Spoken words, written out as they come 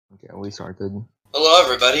Okay, we started. Hello,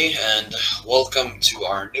 everybody, and welcome to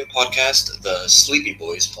our new podcast, the Sleepy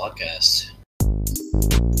Boys podcast.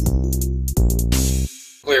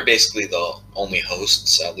 We're basically the only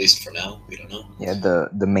hosts, at least for now. We don't know. Yeah,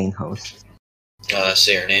 the main host.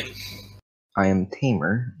 Say your name. I am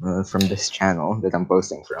Tamer from this channel that I'm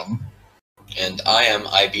posting from. And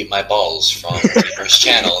I Beat My Balls from Tamer's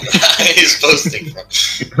channel that he's posting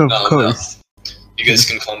from. Of course. No. You guys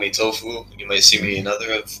can call me Tofu. You might see me in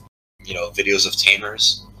other of, videos of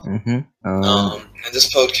Tamers. Mm-hmm. And this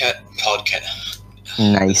podcast.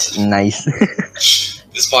 Nice.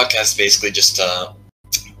 This podcast basically just,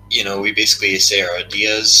 we basically say our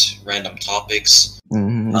ideas, random topics.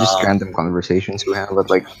 Just random conversations we have at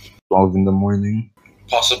like 12 in the morning.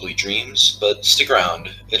 Possibly dreams, but stick around.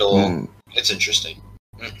 It's interesting.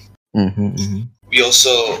 We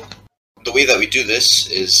also, the way that we do this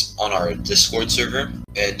is on our Discord server,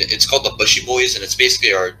 and it's called the Bushy Boys, and it's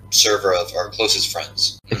basically our server of our closest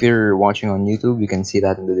friends. If you're watching on YouTube, you can see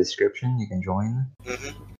that in the description. You can join.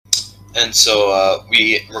 And so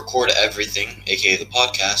we record everything, aka the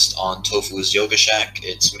podcast, on Tofu's Yoga Shack.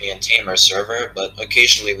 It's me and Tamer's server, but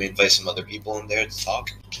occasionally we invite some other people in there to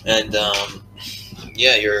talk. And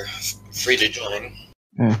you're free to join.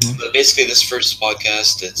 But basically, this first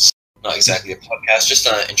podcast, it's not exactly a podcast, just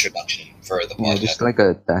an introduction for the podcast. Yeah, just like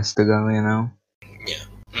a test to go, Yeah.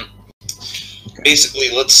 Okay. Basically,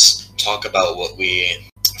 let's talk about what we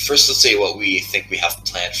think we have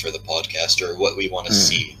planned for the podcast, or what we want to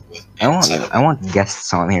see. I want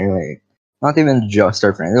guests on here, like not even just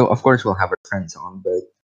our friends. Of course, we'll have our friends on, but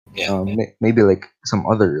maybe like some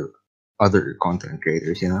other content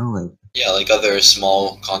creators, like other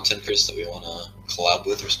small content creators that we want to collab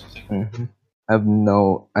with or something. I have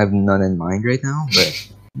none in mind right now, but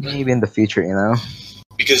maybe in the future,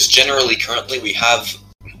 Because generally, currently, we have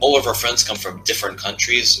all of our friends come from different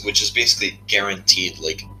countries, which is basically guaranteed,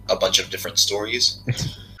 like, a bunch of different stories.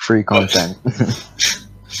 Free content.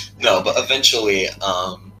 No, but eventually,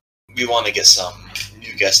 we want to get some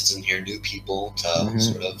new guests in here, new people to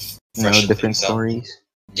sort of freshen different things up. stories.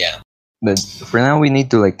 Yeah. But for now, we need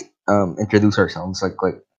to introduce ourselves like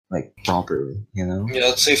properly, Yeah,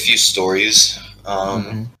 let's say a few stories.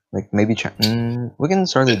 Like maybe we can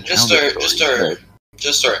start with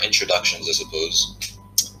just our introductions, I suppose.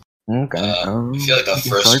 Okay. I feel like a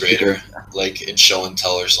first grader, like in show and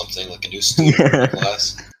tell or something, like a new student in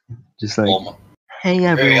class. Just like, hey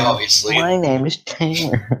everyone, obviously, my name is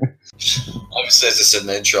Tamer. Obviously, as I said in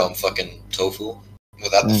the intro, I'm fucking Tofu.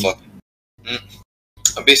 Without the fucking.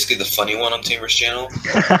 I'm basically the funny one on Tamer's channel.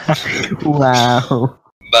 Wow.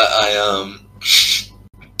 But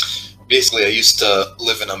basically, I used to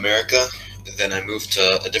live in America, then I moved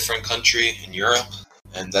to a different country in Europe,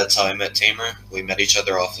 and that's how I met Tamer. We met each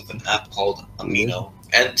other off of an app called Amino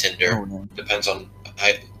and Tinder. Depends on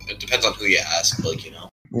who you ask,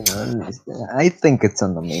 I think it's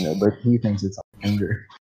on Amino, but he thinks it's on Tinder.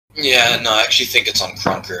 Yeah, no, I actually think it's on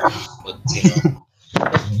Crunker, but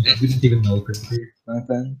We didn't even know Crunker back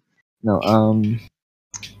then. No,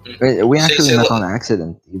 we actually met on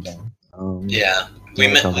accident, even. We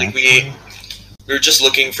met we were just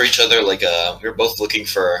looking for each other, we were both looking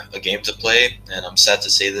for a game to play, and I'm sad to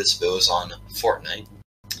say this, but it was on Fortnite.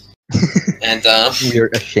 And we're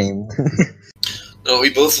ashamed. No, we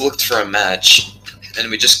both looked for a match, and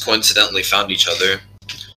we just coincidentally found each other.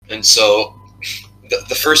 And so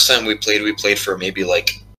the first time we played for maybe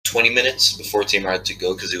 20 minutes before Tamer had to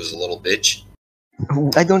go because he was a little bitch.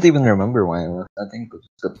 I don't even remember why I left. I think it was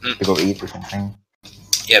to go eat or something.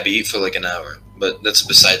 Yeah, but eat for an hour. But that's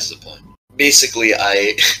besides the point. Basically,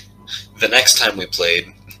 the next time we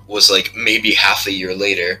played was maybe half a year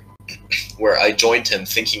later, where I joined him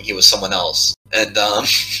thinking he was someone else. And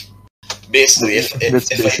basically,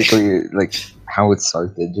 that's how it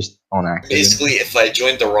started, just on accident. Basically, if I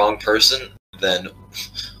joined the wrong person, then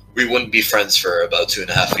we wouldn't be friends for about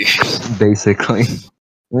 2.5 years. Basically.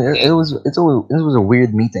 It was a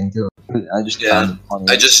weird meeting too. I just found it funny.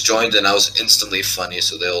 I just joined and I was instantly funny,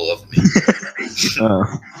 so they all love me.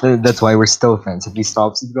 That's why we're still friends. If he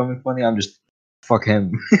stops becoming funny, I'm just fuck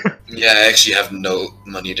him. Yeah, I actually have no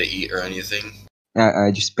money to eat or anything.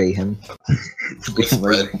 I just pay him. With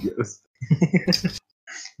bread.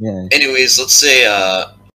 Yeah. Anyways, let's say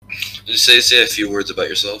say a few words about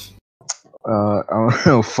yourself.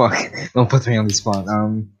 Oh fuck! Don't put me on the spot.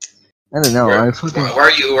 I don't know.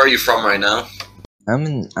 Where are you from right now? I'm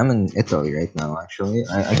in Italy right now. Actually,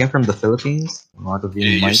 I came from the Philippines. A lot of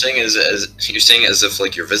you're saying as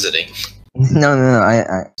if you're visiting. No.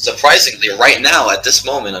 I surprisingly, right now at this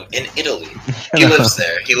moment, I'm in Italy. He lives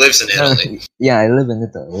there. He lives in Italy. Yeah, I live in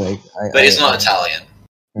Italy. But he's not Italian.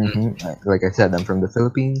 Like I said, I'm from the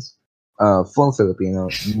Philippines. Full Filipino,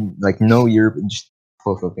 like no Europe, just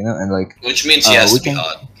full Filipino, and like Which means he has we to be can.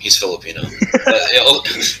 hot. He's Filipino. But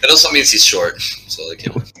it also means he's short. So like,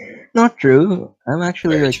 Not true. I'm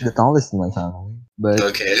actually very like true. the tallest in my family, but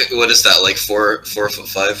Okay, what is that? Like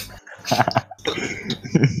 4'5"?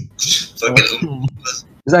 Fucking.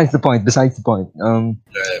 besides the point. Besides the point. Alright.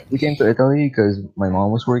 We came to Italy because my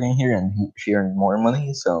mom was working here and she earned more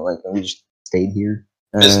money, so like we just stayed here.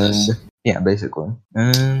 And Business. yeah, basically.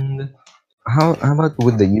 And how about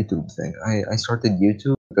with the YouTube thing? I started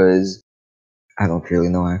YouTube because I don't really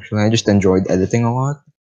know actually. I just enjoyed editing a lot.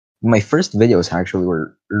 My first videos actually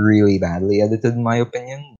were really badly edited, in my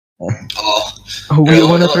opinion. Oh, Oh, here, we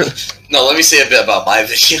wanna try. no. Let me say a bit about my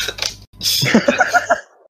video.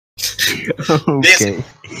 Okay,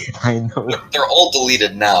 I know. They're all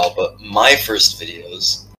deleted now, but my first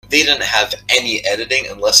videos, they didn't have any editing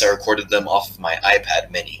unless I recorded them off of my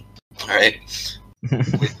iPad Mini. Alright?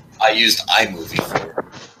 I used iMovie for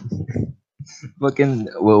it. Fucking,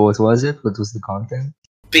 what was it? What was the content?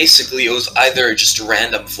 Basically, it was either just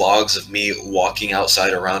random vlogs of me walking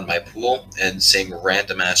outside around my pool and saying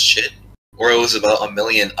random ass shit, or it was about a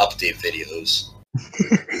million update videos of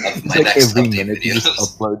It's my like next every update minute you just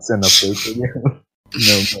videos. uploads an update video.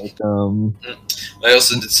 No, but I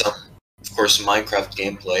also did some, of course, Minecraft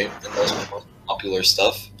gameplay, and that was my most popular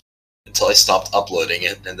stuff until I stopped uploading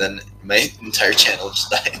it, and then my entire channel just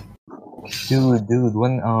died. dude,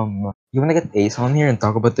 when you wanna get Ace on here and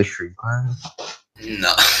talk about the Shriek Clan?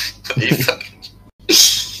 No. You fucking-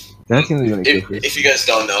 That seems like if you guys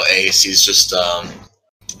don't know Ace, he's just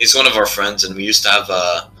he's one of our friends, and we used to have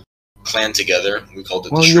a clan together. We called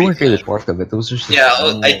it well, the you Shriek weren't really Clan. part of it. It was just a Yeah,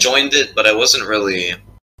 thing. I joined it, but I wasn't really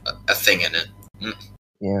a thing in it.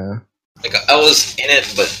 Yeah, Like I was in it,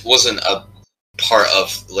 but wasn't a part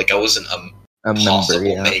of. Like I wasn't a a member. possible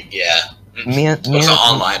Yeah, mate. Yeah, me and it wasn't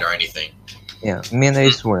online or anything. yeah, me and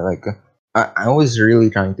Ace were like, I was really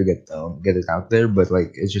trying to get it out there, but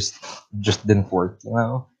like it just didn't work. You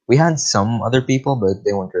know, we had some other people, but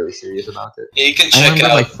they weren't really serious about it. Yeah, you can I check remember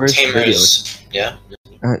my out first Tamer's. Yeah.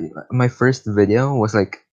 my first video was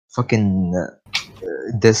like fucking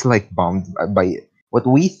dislike bombed by what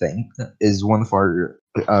we think is one of our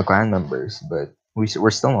clan members, but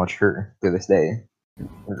we're still not sure to this day.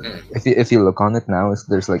 If you look on it now,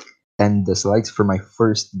 there's like 10 dislikes for my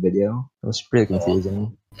first video. It was pretty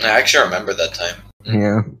confusing. I actually remember that time.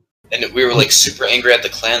 Yeah. And we were like super angry at the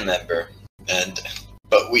clan member,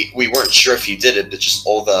 but we weren't sure if he did it, but just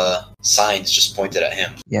all the signs just pointed at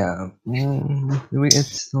him. Yeah.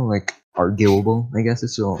 It's still like arguable, I guess.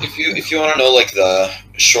 It's still. If you want to know like the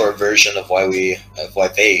short version of why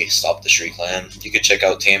they stopped the Shri clan, you could check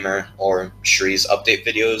out Tamer or Shri's update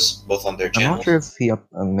videos, both on their I'm channel. not sure if he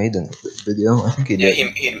made a video. I think he did.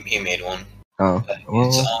 He made one. Oh,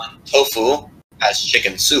 It's on Tofu has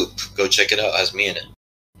chicken soup. Go check it out. It has me in it.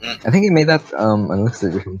 I think he made that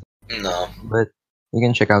unlisted or something. No. But you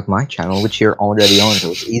can check out my channel, which you're already on, so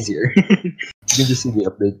it's easier. You can just see the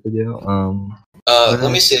update video.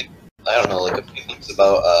 Let me say, I don't know, like a few things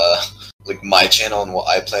about like my channel and what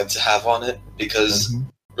I plan to have on it, because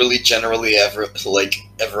really generally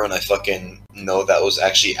everyone I fucking know that was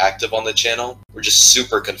actually active on the channel were just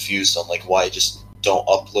super confused on like why I just don't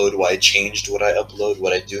upload, why I changed what I upload,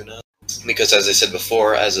 what I do now. Because as I said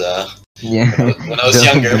before, when I was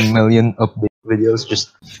younger, the million update videos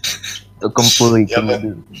just completely. Yeah,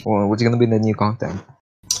 what's gonna be the new content?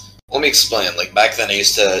 let me explain. Like back then, I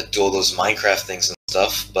used to do all those Minecraft things and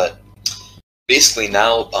stuff, but basically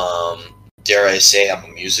now, dare I say, I'm a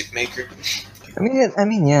music maker. I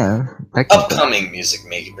mean, yeah. Upcoming music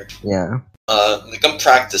maker. Yeah. Like I'm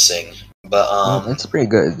practicing, but it's pretty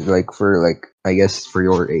good. Like for I guess for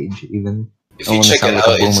your age, even. If you check it out,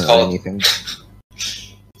 it's called.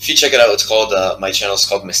 If you check it out, it's called. My channel is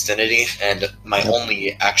called Mistinity, and my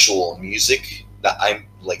only actual music that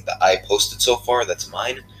I posted so far, that's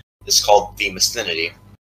mine, is called The Mistinity.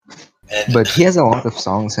 And but he has a lot of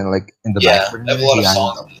songs and like in the yeah, background. I have a lot of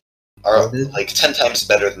songs are like 10 times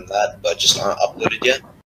better than that, but just aren't uploaded yet.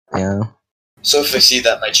 Yeah. So if I see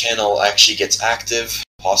that my channel actually gets active,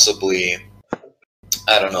 possibly,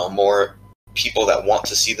 I don't know, more people that want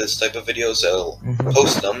to see this type of videos, I'll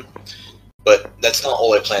post them. But that's not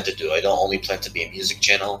all I plan to do. I don't only plan to be a music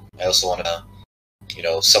channel. I also want to,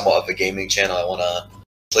 somewhat of a gaming channel. I want to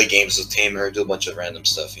play games with Tamer, do a bunch of random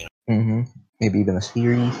stuff, Maybe even a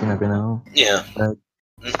series, you never know. Yeah. But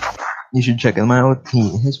you should check him out.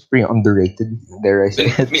 He's pretty underrated, dare I say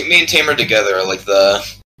it. Me and Tamer together are like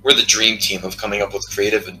we're the dream team of coming up with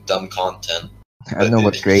creative and dumb content. I don't know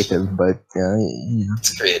what's creative, but yeah.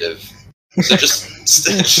 It's creative. So just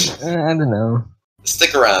I don't know.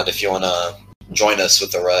 stick around if you wanna join us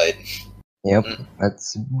with the ride. Yep, Mm.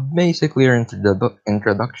 that's basically our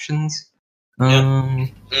introductions. Yeah.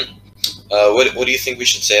 Um, What do you think we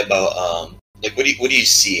should say about like what do you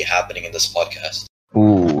see happening in this podcast?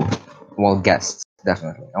 ooh, well, guests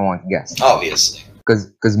definitely. I want guests Obviously,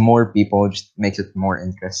 because more people just makes it more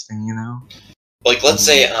interesting, you know. like let's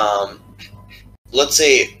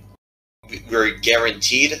say we're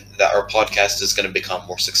guaranteed that our podcast is going to become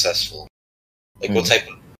more successful. Like, what Mm. type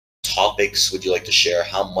of topics would you like to share?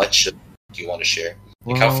 How much do you want to share?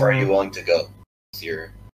 Like, how far are you Well, willing to go with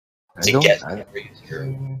your I to don't. get your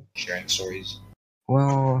Mm, sharing stories?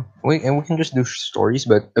 well, we can just do stories,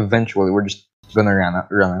 but eventually we're just gonna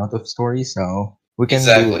run out of stories, so we can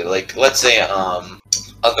Exactly. do. Like, let's say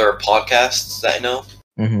other podcasts that I know,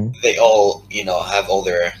 Mm-hmm. they all have all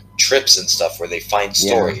their trips and stuff where they find Yeah,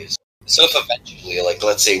 stories. So if eventually, like,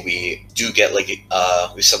 let's say we do get like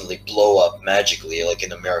we suddenly blow up magically, like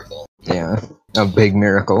in a miracle, yeah, a big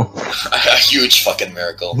miracle. a huge fucking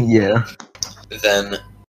miracle, Yeah. then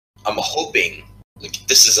I'm hoping, like,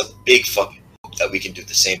 this is a big fucking hope that we can do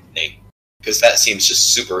the same thing. Because that seems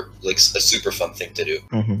just super, like, a super fun thing to do.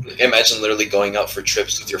 Mm-hmm. Like, imagine literally going out for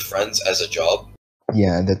trips with your friends as a job.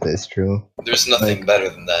 Yeah, that is true. There's nothing Like, better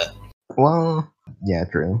than that. well, yeah,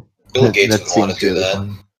 true. Bill Gates That would want to seems do really that.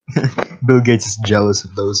 fun. Bill Gates is jealous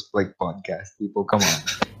of those like podcast people. Come on.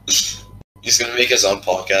 He's gonna make his own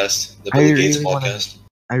podcast, the I Billy Gates really wanna. podcast.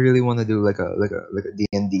 I really wanna do like a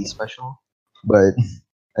D&D special, but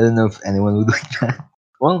I don't know if anyone would like that.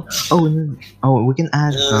 Well, oh, we can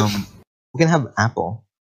add Uh, we can have Apple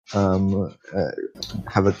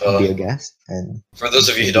have it uh, be a guest and for those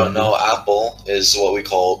of you play who don't D&D. know, Apple is what we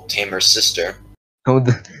call Tamer's sister. Oh,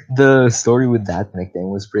 the story with that nickname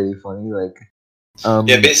was pretty funny. Like, Yeah, um,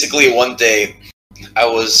 basically one day I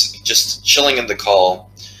was just chilling in the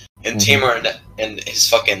call, and mhm. Tamer and his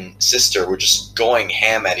fucking sister were just going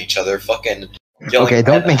ham at each other, fucking yelling. Okay,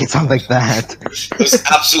 don't make it sound like that. It was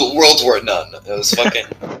absolute World War None. It was fucking.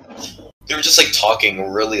 They were just like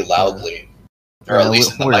talking really loudly, or at Yeah,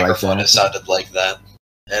 least in the we're like microphone, that. it sounded like that.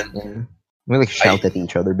 And Yeah. We like shout at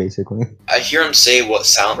each other basically. I hear him say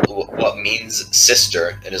what means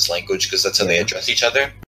sister in his language because that's how they Yeah. address each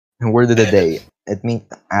other. And word of the And day. It means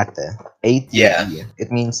ate. Ate. yeah,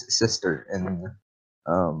 It means sister in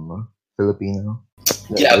Filipino.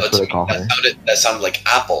 yeah, That's but what to I me call her. that sounded like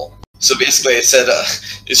apple. So basically, I said,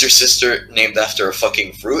 "Is your sister named after a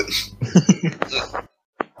fucking fruit?"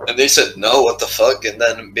 And they said, "No, what the fuck?" And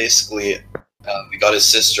then basically, we got his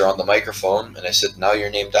sister on the microphone, and I said, "Now you're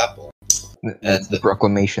named Apple." That's the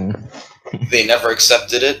proclamation. They never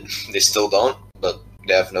accepted it. They still don't, but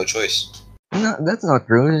they have no choice. No, that's not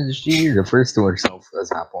true. She refers to herself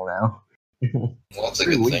as Apple now. Well, that's a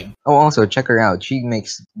Pretty good weird. thing. Oh, also check her out. She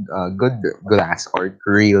makes good ass art.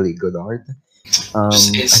 Really good art.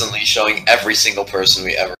 Just I instantly showing every single person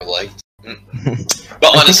we ever liked. But I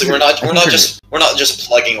think honestly, her- I think her- we're not just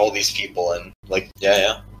plugging all these people in. Like,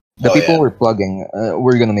 yeah. the Oh people yeah. we're plugging,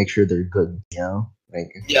 we're gonna make sure they're good. You know,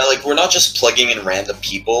 like Yeah, like we're not just plugging in random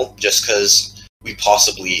people just because we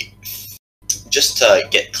possibly just to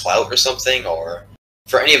get clout or something, or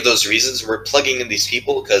for any of those reasons. We're plugging in these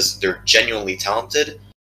people because they're genuinely talented,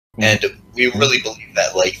 and we really believe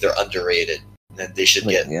that like they're underrated and they should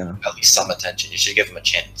get yeah, at least some attention. You should give them a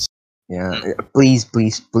chance. yeah. Please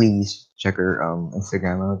check her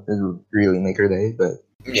Instagram out. It will really make her day. But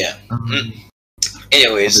Yeah. um,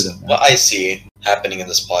 Anyways, other than what that, I see happening in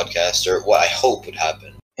this podcast, or what I hope would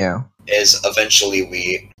happen, yeah, is eventually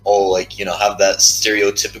we all like have that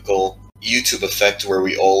stereotypical YouTube effect where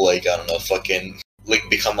we all like I don't know fucking like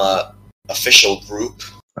become a official group.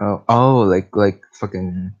 like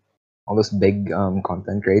fucking all those big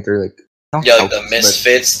content creator like not Yeah, like the cults, but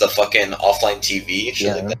Misfits, the fucking offline TV,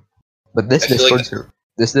 shit like yeah. that. But I feel like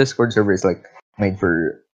This Discord server is like made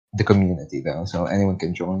for the community though, so anyone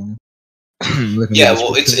can join. Look in the yeah,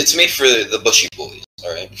 well, description. it's made for the Bushy Boys.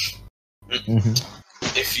 All right. Mhm.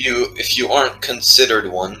 If you aren't considered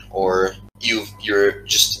one, or you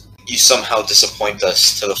somehow disappoint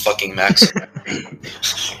us to the fucking maximum,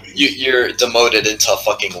 you're demoted into a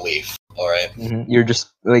fucking leaf. All right. You're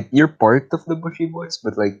just like you're part of the Bushy Boys,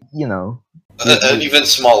 but like An even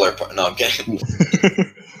smaller part. No, I'm kidding.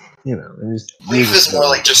 you're Leaf just is more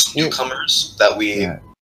like just you're- newcomers that we yeah.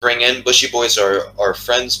 bring in. Bushy Boys are our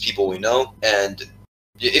friends, people we know, and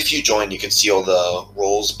if you join, you can see all the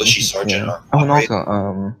roles. Bushy Sergeant Yeah. or Oh, and Moderator.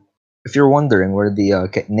 also if you're wondering where the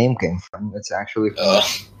name came from, it's actually from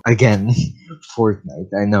again Fortnite.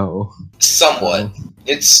 I know. Somewhat.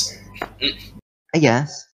 It's I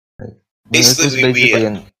guess. Like, it basically was basically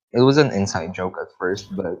an it was an inside joke at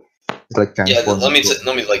first, but it's like Yeah, transformed into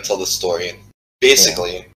let me like tell the story. yeah.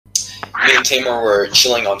 Basically, me and Tamer were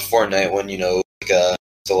chilling on Fortnite when like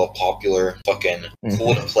still a popular fucking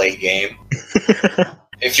cool to Mhm. play game.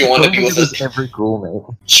 If you want I to don't be think with it was it, ever cool,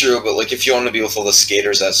 mate. true, but like if you want to be with all the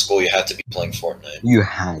skaters at school, you had to be playing Fortnite. You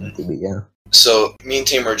had to be, yeah. So me and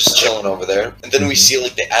Tamer are just chilling over there, and then we Mhm. see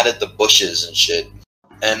like they added the bushes and shit,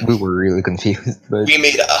 and We were really confused, but we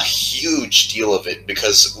made a huge deal of it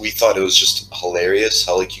because we thought it was just hilarious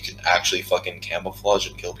how like you can actually fucking camouflage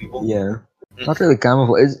and kill people. yeah. Not really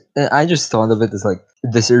camouflage. I just thought of it as like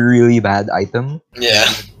this really bad item, Yeah.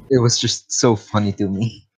 but it was just so funny to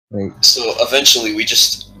me. Like, So eventually we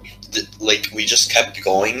just kept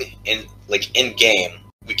going in game.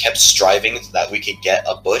 We kept striving that we could get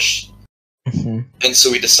a bush, mhm, and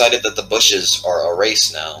so we decided that the bushes are a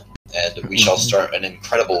race now, and we shall mhm, start an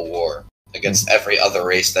incredible war against mhm. every other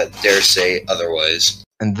race that dare say otherwise.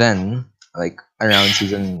 And then like around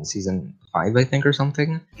season 5, I think, or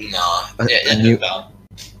something, Nah, a, it a ended new down.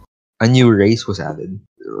 a new race was added,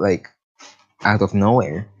 like out of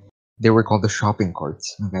nowhere. They were called the shopping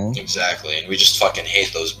carts. Okay, Exactly, and we just fucking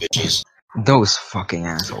hate those bitches. those fucking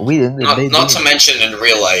assholes. We didn't. They Not to didn't. mention in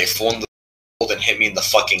real life, one pulled and hit me in the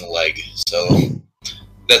fucking leg. So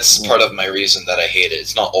that's Yeah, part of my reason that I hate it.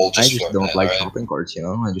 It's not all I just just don't Fortnite, like alright? shopping carts.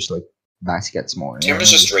 I just like baskets more. Tamer's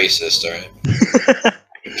just racist, alright?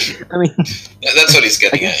 I mean, Yeah, that's what he's I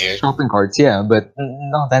getting at guess here. shopping carts, yeah, but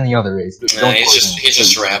not any other race. Nah, Don't quote me, he's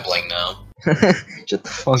just please. rambling now. Shut the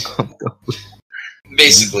fuck up, though.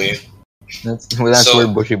 Basically. That's where So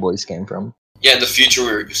Bushy Boys came from. yeah, in the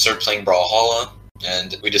future we started playing Brawlhalla,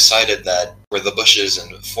 and we decided that we're the bushes in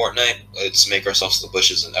Fortnite. Let's make ourselves the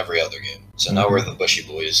bushes in every other game. So now we're Hmm the bushy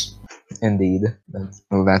boys. Indeed,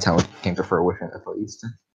 that's how it came to fruition, at least.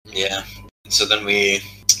 Yeah. So then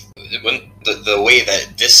when the way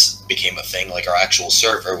that this became a thing, like our actual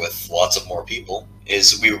server with lots of more people,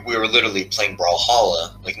 is we were literally playing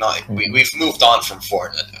Brawlhalla. Like not Hmm we've moved on from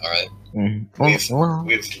Fortnite. All right, Well, well,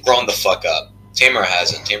 we've grown the fuck up. Tamer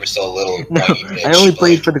hasn't. Tamer's still a little no, whiny I only bitch. But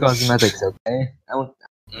played like, for the cosmetics. Okay,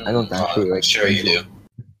 I don't actually like sure you enjoy.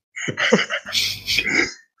 do.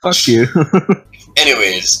 Fuck you.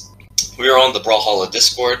 Anyways, we are on the Brawlhalla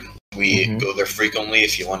Discord. We hmm go there frequently.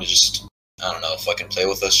 If you want to just I don't know, fucking play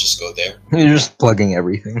with us, just go there. You're just plugging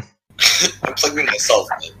everything. I'm plugging myself,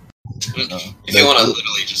 man. If you But want to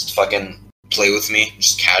literally just fucking play with me,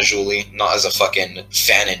 just casually, not as a fucking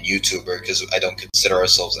fan and YouTuber, because I don't consider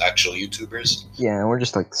ourselves actual YouTubers. yeah, we're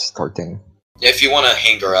just like starting. Yeah, if you want to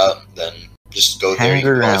hang around, then just go there. You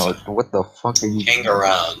can Hanger probably out. What the fuck are you hang doing?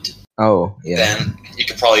 around. Oh, yeah. Then you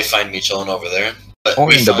could probably find me chilling over there. But Or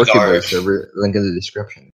we in the found Bushy our Boys server, link in the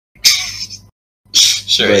description.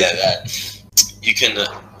 sure, But yeah, that you can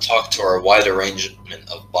talk to our wide arrangement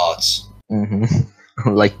of bots. hmm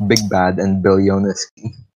like Big Bad and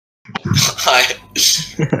Billionisky. Hi,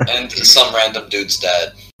 and some random dude's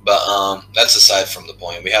dad. But that's aside from the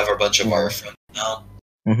point. We have a bunch of our Yeah. friends now.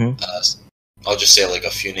 hmm Uh, I'll just say like a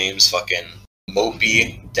few names: fucking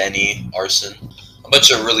Mopey, Denny, Arson, a bunch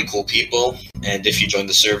of really cool people. And if you join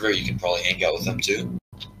the server, you can probably hang out with them too.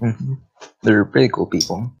 hmm They're pretty cool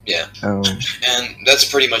people. Yeah, Um, and that's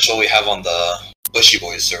pretty much all we have on the Bushy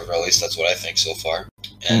Boys server. At least that's what I think so far.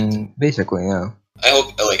 And basically, yeah. I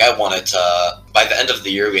hope, like, I want it to. By the end of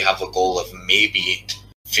the year, we have a goal of maybe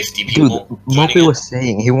 50 Dude, people joining Mopi it. was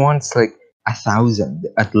saying he wants like 1,000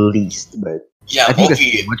 at least, but Yeah, I think that's too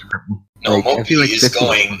Mopey. much for me. No, Like, I Mopey feel like is 50 is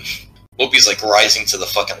going. fine. Mopey's like rising to the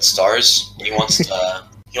fucking stars. He wants to.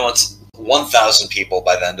 He wants 1,000 people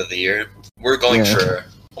by the end of the year. We're going Yeah, for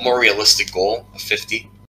a more realistic goal of 50.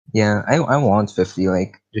 yeah. I want 50.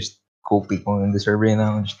 Like, just cool people in the server,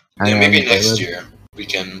 just Yeah, hang out maybe and play next with. year we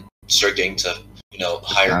can start getting to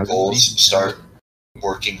higher 1,000 goals. maybe. Start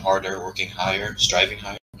working harder, working higher, striving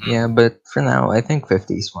higher. Yeah, but for now, I think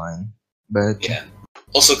 50 is fine. But Yeah.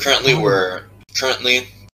 Also, oh, currently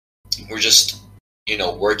we're just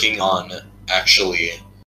working on actually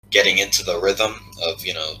getting into the rhythm of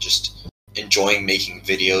just enjoying making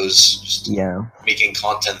videos, just yeah, making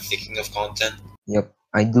content, thinking of content. yep.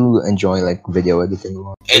 I do enjoy like video editing a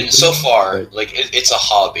lot. And so Lately, far, but like it's a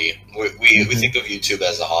hobby. We mhm, think of YouTube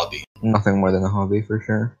as a hobby, nothing more than a hobby for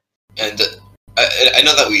sure. and I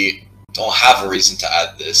know that we don't have a reason to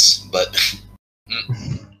add this, but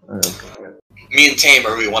Uh, me and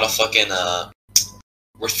Tamer, we want to fucking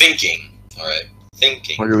we're thinking, all right,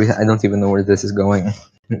 thinking, what are we? I don't even know where this is going.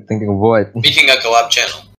 Thinking of what? making a collab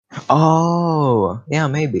channel. Oh, yeah,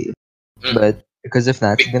 maybe. Mm. But because if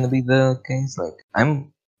that's Be- gonna be the case, like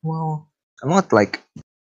I'm not like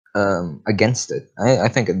against it. I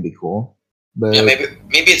think it'd be cool. Yeah, But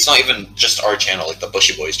maybe it's not even just our channel, like the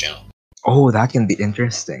Bushy Boys channel. oh, that can be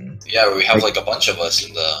interesting. Yeah, we have Like like a bunch of us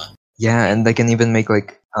in the. yeah, and they can even make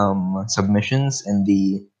like submissions in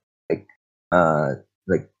the like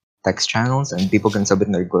like text channels, and people can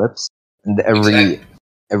submit their clips, and Exactly.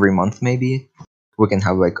 every month maybe we can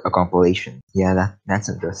have like a compilation. Yeah, that's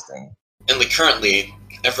interesting. And like currently,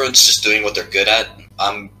 everyone's just doing what they're good at.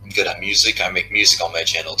 I'm good at music. I make music on my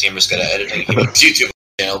channel. Tamer's good at editing. He makes YouTube on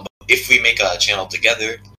his channel. But if we make a channel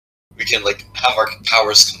together, we can like have our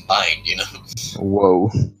powers combined. You know,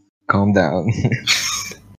 Whoa, calm down.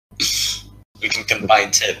 we can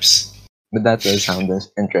combine tips. But that does sound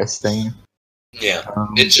interesting. Yeah,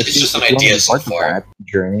 it's If just an if you want to idea be so part of far. that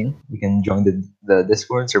journey, you can join the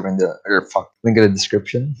Discord server in the link in the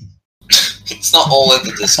description. It's not all in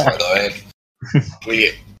the Discord, alright?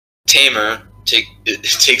 Tamer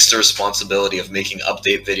takes the responsibility of making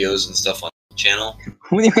update videos and stuff on the channel.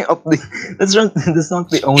 What do you mean update? That's not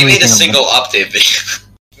the only He made a thing. single update video.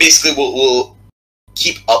 Basically, we'll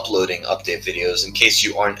keep uploading update videos in case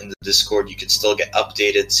you aren't in the Discord. You can still get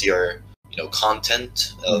updated, see our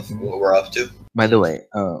content of what we're up to. By the way,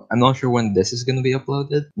 I'm not sure when this is gonna be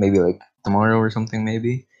uploaded. Maybe like tomorrow or something,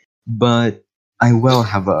 maybe. But I will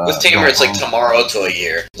have a. With Tamer, it's like tomorrow to a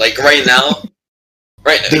year. Like right now,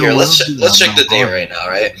 There here. will Let's be let's a check the day Valhalla. right now.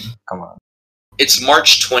 Right, Come on. it's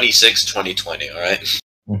March 26, 2020. All right.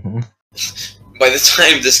 hmm By the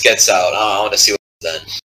time this gets out, I want to see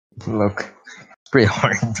what's then. Look, it's pretty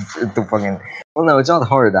hard to fucking. Well, no, it's not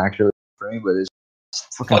hard actually for me, but it's just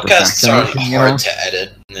fucking Podcasts are procrastination, you hard know. to edit.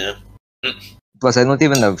 Yeah. Plus, I don't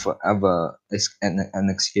even have an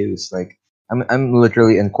excuse. Like, I'm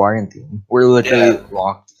literally in quarantine. We're literally Yeah.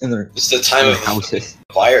 locked in our, It's the time in of our houses.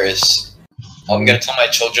 virus. I'm gonna tell my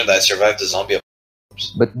children that I survived the zombie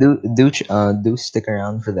apocalypse. But do stick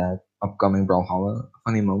around for that upcoming Brawlhalla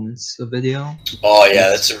funny moments video. Oh yeah,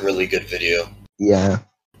 that's a really good video. Yeah,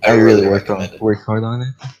 I really recommend it. worked hard on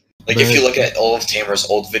it. Like if But- you look at all of Tamer's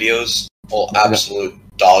old videos, absolute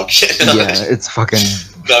dog shit. Yeah, it's fucking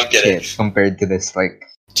No, I'm kidding. shit compared to this like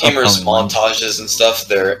Tamer's upcoming one. montages and stuff,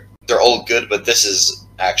 they're all good, but this is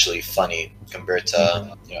actually funny compared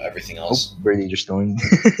to everything Oh, else. Birdie just joined.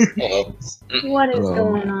 Hello. What is Hello.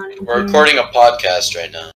 going on? in We're here? recording a podcast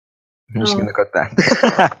right now. I'm just Oh. gonna cut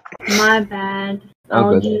that. My bad.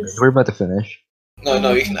 Oh, I'll good. just. We're about to finish.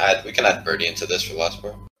 No, we can add Birdie into this for the last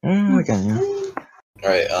part. We can. Yeah. All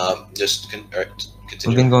right, alright, We've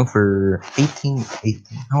continue. been going for 18.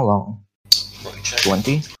 How long? Let me check.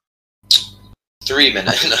 20? 3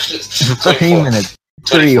 minutes. 3 24. minutes.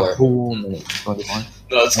 3 24. whole minutes. 24.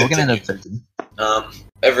 No, let's We're gonna continue. end up 30.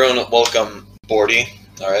 Everyone, welcome Bordy.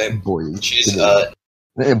 All right, Bordy. she's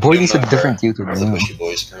Bordy's a member different of the YouTuber. Bushy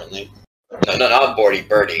Boys currently. No, not Bordy,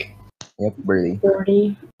 Birdie. Yep, Birdie.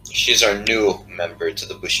 40. She's our new member to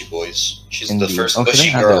the Bushy Boys. She's the Indeed. first Oh, should I bushy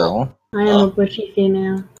add that girl. all? I am a bushy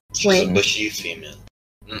female. She's Wait. a bushy female.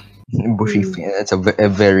 Bushy. It's a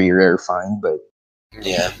very rare find, but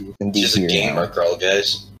Yeah, you can be she's a here gamer now. girl,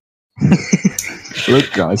 guys.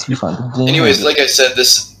 Look, guys, we found the game. Anyways, like I said,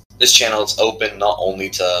 this channel is open not only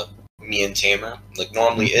to me and Tamer, like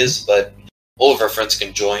normally is, but all of our friends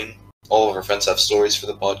can join. All of our friends have stories for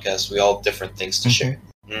the podcast. We all have different things to share.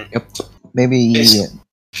 Yep. Maybe. Yes.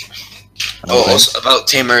 Also about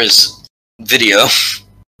Tamer's video.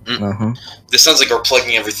 Uh-huh. This sounds like we're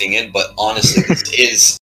plugging everything in, but honestly,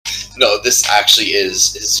 this actually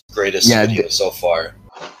is his greatest video so far.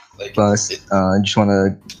 Like, Plus, just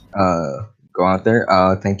wanna go out there.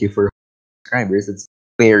 Thank you for subscribers. It's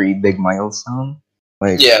a very big milestone.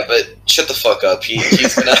 Like, yeah, but shut the fuck up.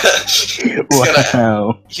 He's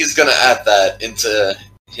gonna add that into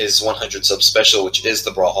his 100 sub special, which is the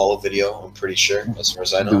Brawlhalla video. I'm pretty sure, as far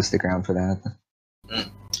as I know. Do stick around for that.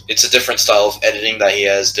 It's a different style of editing that he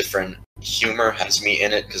has. Different humor, has me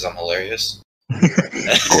in it because I'm hilarious.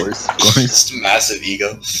 Of course. Just massive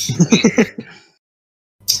ego.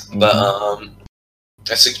 But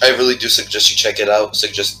I really do suggest you check it out.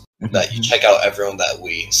 Suggest that you check out everyone that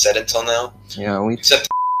we said until now. Yeah, we. Except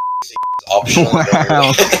optional.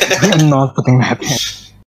 Wow. I'm not putting that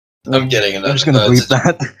in. I'm kidding. I'm just gonna bleep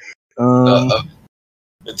that.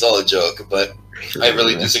 It's all a joke, but I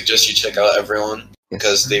really do suggest you check out everyone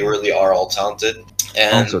because they really are all talented.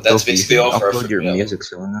 And Also, that's Tofi, basically you all for our upload your video. music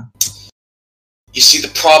soon. You see,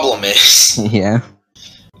 the problem is Yeah.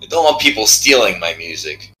 I don't want people stealing my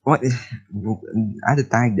music. What? Add a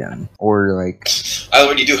tag then, or like I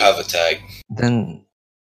already do have a tag. then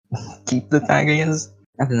keep the tag. I guess.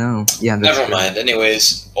 I don't know. Yeah. That's Never true. mind.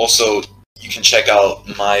 Anyways, also you can check out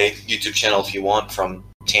my YouTube channel if you want from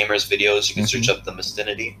Tamer's videos. You can search up the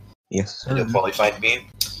Mistinity. Yes. And you'll probably find me.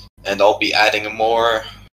 and I'll be adding more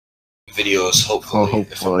videos, hopefully, if I'm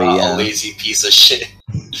Hopefully, not yeah. a lazy piece of shit.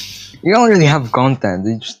 You don't really have content.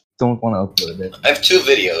 You just don't want to upload it. I have 2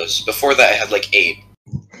 videos. Before that, I had like 8.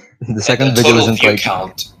 The And second the video total isn't view like.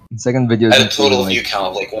 count. The second video I had a isn't even total view like. count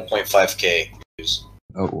of like 1.5k views.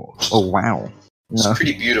 Oh wow. It's No.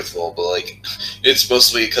 pretty beautiful, but like, it's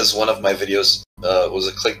mostly because one of my videos was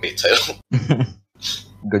a clickbait title.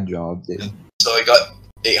 Good job, dude. So I got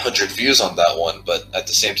 800 views on that one, but at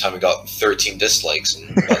the same time, I got 13 dislikes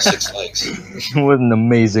and about 6 likes. What an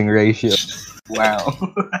amazing ratio. Wow.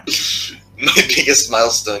 My biggest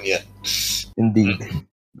milestone yet. Indeed.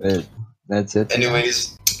 But that's it.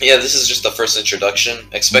 Anyways, yeah, this is just the first introduction.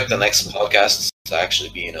 Expect the next podcast to actually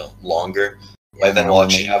be, longer. By then, we'll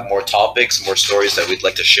actually have more topics, more stories that we'd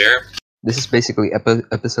like to share. This is basically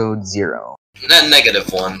episode 0. That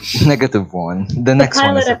 -1. -1. The next one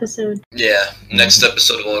pilot is episode. Yeah, next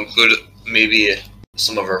episode will include maybe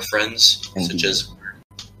some of our friends, such Indeed. as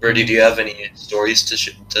Birdie. Do you have any stories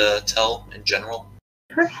to tell in general?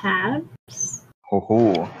 Perhaps.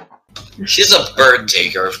 Ho. She's a bird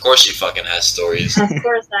taker. Of course, she fucking has stories. Of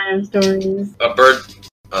course I have stories. A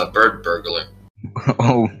bird burglar.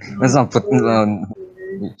 Oh, let's not put.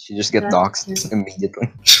 She just get doxxed immediately.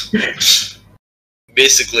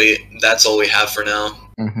 Basically, that's all we have for now.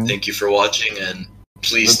 Mhm. Thank you for watching, and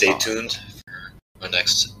please stay Goodbye. tuned for our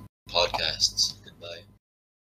next podcasts.